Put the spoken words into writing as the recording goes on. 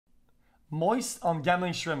Moist on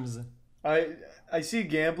Gambling Streams. I see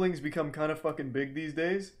gambling's become kind of fucking big these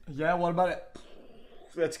days. Yeah, what about it?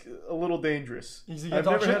 That's a little dangerous. Easy I've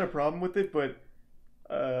never had a problem with it, but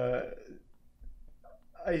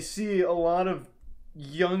I see a lot of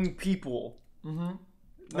young people.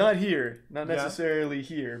 Not here, not necessarily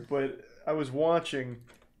here, but I was watching.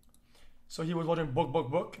 So he was watching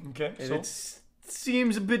book. Okay, And so it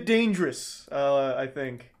seems a bit dangerous, I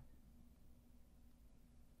think.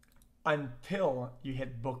 Until you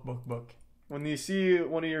hit book. When you see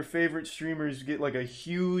one of your favorite streamers get like a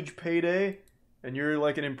huge payday, and you're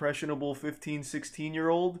like an impressionable 15,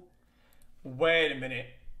 16-year-old. Wait a minute.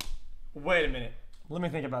 Let me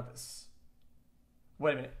think about this.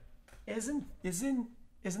 Wait a minute.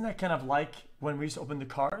 Isn't that kind of like when we used to open the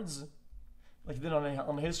cards, like you did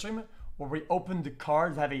on his stream, where we opened the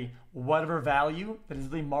cards that have a whatever value that is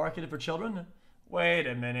really marketed for children? Wait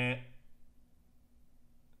a minute.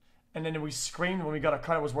 And then we screamed when we got a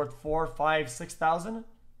card that was worth 4, 5, 6,000.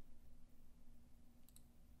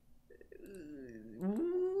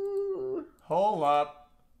 Hold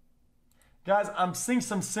up. Guys, I'm seeing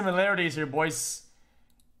some similarities here, boys.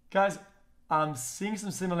 Guys, I'm seeing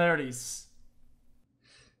some similarities.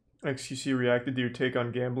 xQc reacted to your take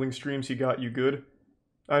on gambling streams. He got you good.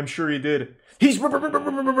 I'm sure he did. He's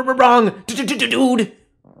wrong, dude.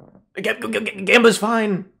 Gamba's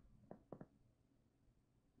fine.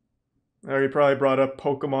 He probably brought up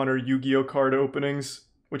Pokemon or Yu-Gi-Oh card openings,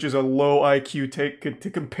 which is a low IQ take to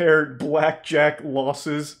compare blackjack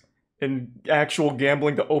losses and actual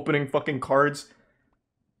gambling to opening fucking cards,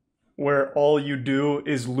 where all you do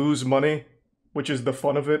is lose money, which is the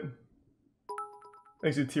fun of it.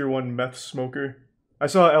 Thanks to Tier 1 meth smoker. I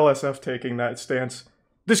saw LSF taking that stance.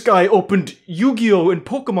 This guy opened Yu-Gi-Oh and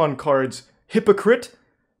Pokemon cards. Hypocrite?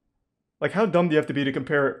 Like, how dumb do you have to be to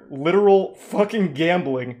compare literal fucking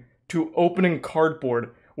gambling to opening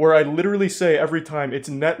cardboard, where I literally say every time it's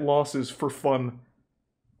net losses for fun.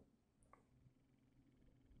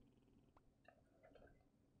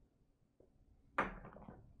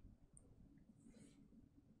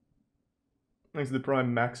 Thanks to the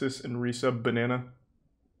Prime Maxis and Resub Banana.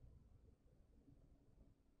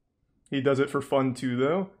 He does it for fun too,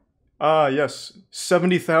 though. Ah, yes.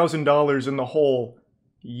 $70,000 in the hole.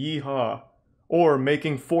 Yeehaw. Or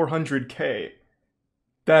making 400K.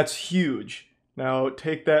 That's huge. Now,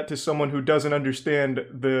 take that to someone who doesn't understand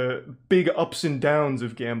the big ups and downs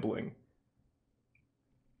of gambling.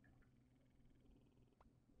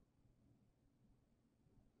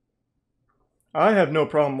 I have no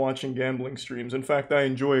problem watching gambling streams. In fact, I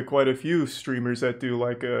enjoy quite a few streamers that do,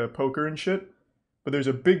 like, poker and shit. But there's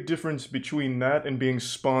a big difference between that and being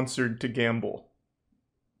sponsored to gamble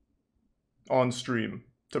on stream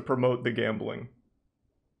to promote the gambling.